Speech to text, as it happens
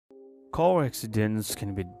Car accidents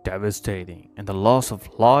can be devastating, and the loss of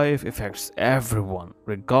life affects everyone,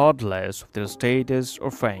 regardless of their status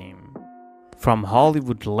or fame. From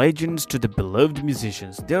Hollywood legends to the beloved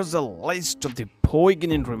musicians, there's a list of the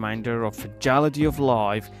poignant reminder of fragility of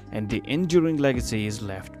life and the enduring legacies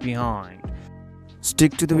left behind.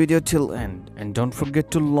 Stick to the video till end and don't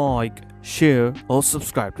forget to like, share or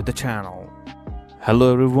subscribe to the channel.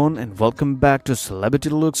 Hello everyone and welcome back to Celebrity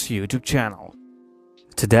Luxe YouTube channel.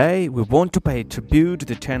 Today, we want to pay tribute to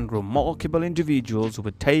the 10 remarkable individuals who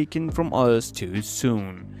were taken from us too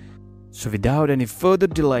soon. So without any further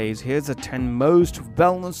delays, here's the 10 most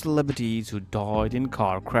well-known celebrities who died in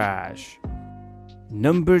car crash.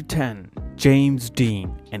 Number 10. James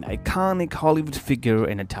Dean, an iconic Hollywood figure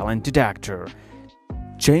and a talented actor.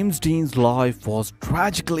 James Dean's life was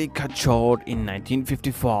tragically cut short in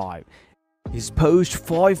 1955. His Porsche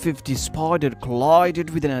 550 Spider collided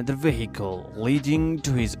with another vehicle, leading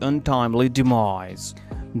to his untimely demise.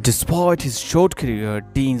 Despite his short career,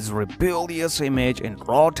 Dean's rebellious image and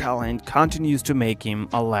raw talent continues to make him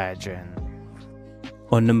a legend.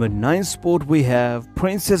 On number 9 spot we have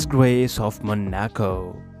Princess Grace of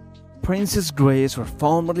Monaco. Princess Grace, or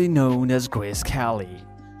formerly known as Grace Kelly,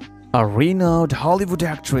 a renowned Hollywood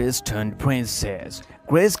actress turned princess.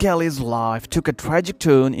 Grace Kelly's life took a tragic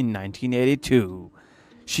turn in 1982.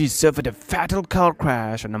 She suffered a fatal car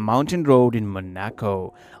crash on a mountain road in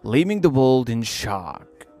Monaco, leaving the world in shock.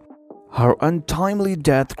 Her untimely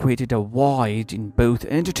death created a void in both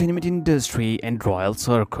entertainment industry and royal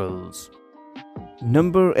circles.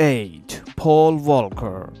 Number 8. Paul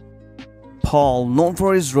Walker. Paul, known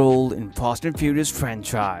for his role in Fast and Furious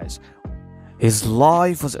franchise, his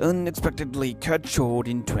life was unexpectedly cut short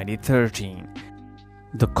in 2013.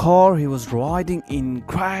 The car he was riding in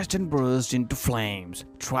crashed and burst into flames,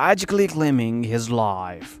 tragically claiming his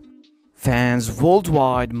life. Fans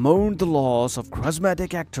worldwide mourned the loss of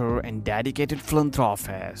charismatic actor and dedicated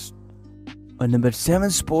philanthropist. On number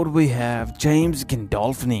 7 spot we have James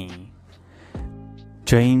Gandolfini.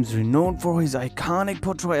 James, renowned for his iconic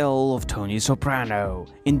portrayal of Tony Soprano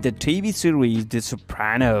in the TV series The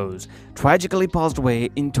Sopranos, tragically passed away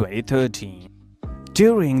in 2013.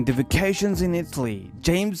 During the vacations in Italy,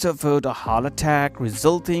 James suffered a heart attack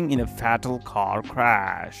resulting in a fatal car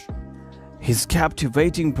crash. His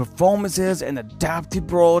captivating performances and the depth he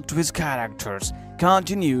brought to his characters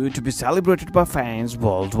continue to be celebrated by fans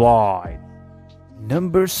worldwide.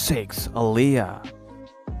 Number 6. Aaliyah.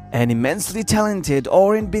 An immensely talented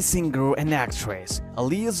R&B singer and actress,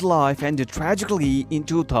 Aaliyah's life ended tragically in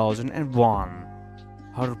 2001.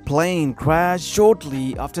 Her plane crashed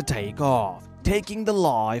shortly after takeoff, taking the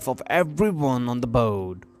life of everyone on the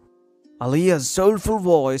boat. Aaliyah's soulful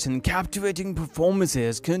voice and captivating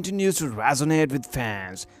performances continues to resonate with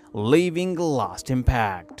fans, leaving a lasting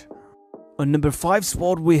impact. On number 5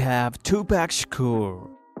 spot we have Tupac Shakur.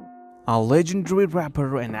 A legendary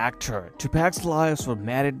rapper and actor, Tupac's lives were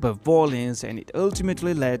marred by violence and it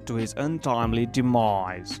ultimately led to his untimely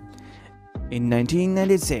demise. In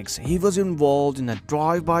 1996, he was involved in a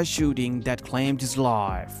drive-by shooting that claimed his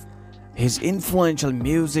life. His influential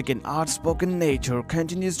music and outspoken nature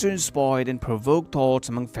continues to inspire and provoke thoughts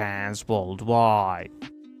among fans worldwide.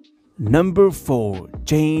 Number 4.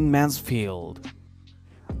 Jane Mansfield.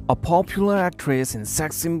 A popular actress and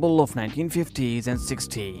sex symbol of 1950s and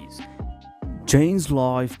 60s. Jane's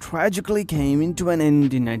life tragically came into an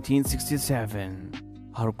end in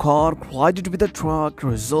 1967. Her car collided with a truck,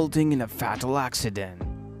 resulting in a fatal accident.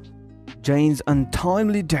 Jane's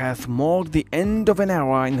untimely death marked the end of an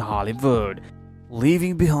era in Hollywood,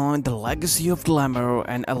 leaving behind the legacy of glamour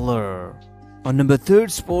and allure. On number 3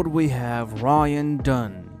 spot we have Ryan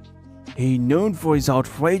Dunn. He, known for his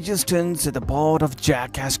outrageous stunts at the board of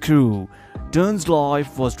Jackass crew, Dunn's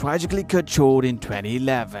life was tragically cut short in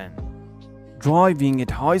 2011. Driving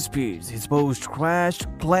at high speeds, his Porsche crashed,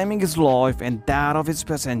 claiming his life and that of his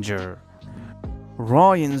passenger.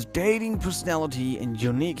 Ryan's daring personality and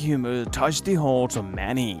unique humor touched the hearts of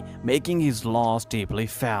many, making his loss deeply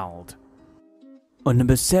felt. On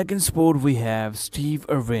number 2 spot we have Steve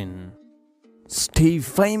Irwin. Steve,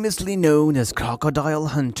 famously known as Crocodile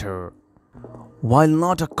Hunter. While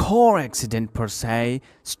not a car accident per se,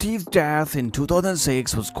 Steve's death in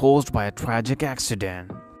 2006 was caused by a tragic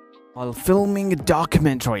accident. While filming a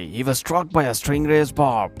documentary, he was struck by a stingray's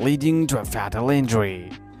barb, leading to a fatal injury.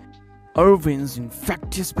 Irwin's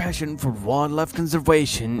infectious passion for wildlife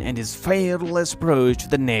conservation and his fearless approach to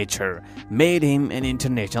the nature made him an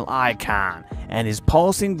international icon, and his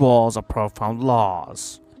passing was a profound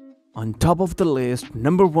loss. On top of the list,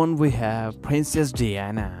 number 1 we have Princess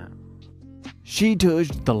Diana. She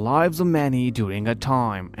touched the lives of many during her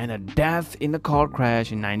time, and her death in a car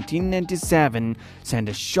crash in 1997 sent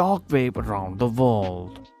a shockwave around the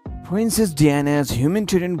world. Princess Diana's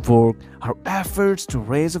humanitarian work, her efforts to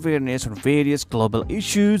raise awareness on various global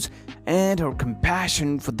issues, and her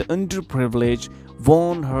compassion for the underprivileged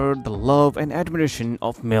won her the love and admiration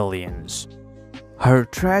of millions. Her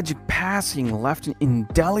tragic passing left an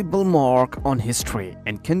indelible mark on history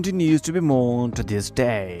and continues to be mourned to this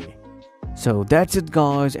day. So that's it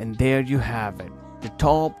guys, and there you have it, the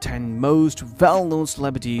top 10 most well-known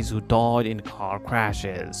celebrities who died in car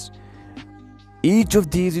crashes. Each of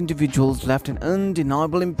these individuals left an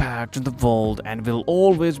undeniable impact on the world and will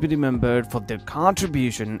always be remembered for their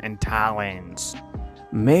contribution and talents.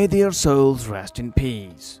 May their souls rest in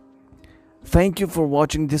peace. Thank you for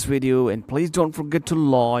watching this video, and please don't forget to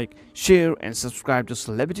like, share and subscribe to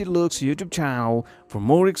Celebrity Luxe YouTube channel for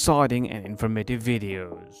more exciting and informative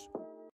videos.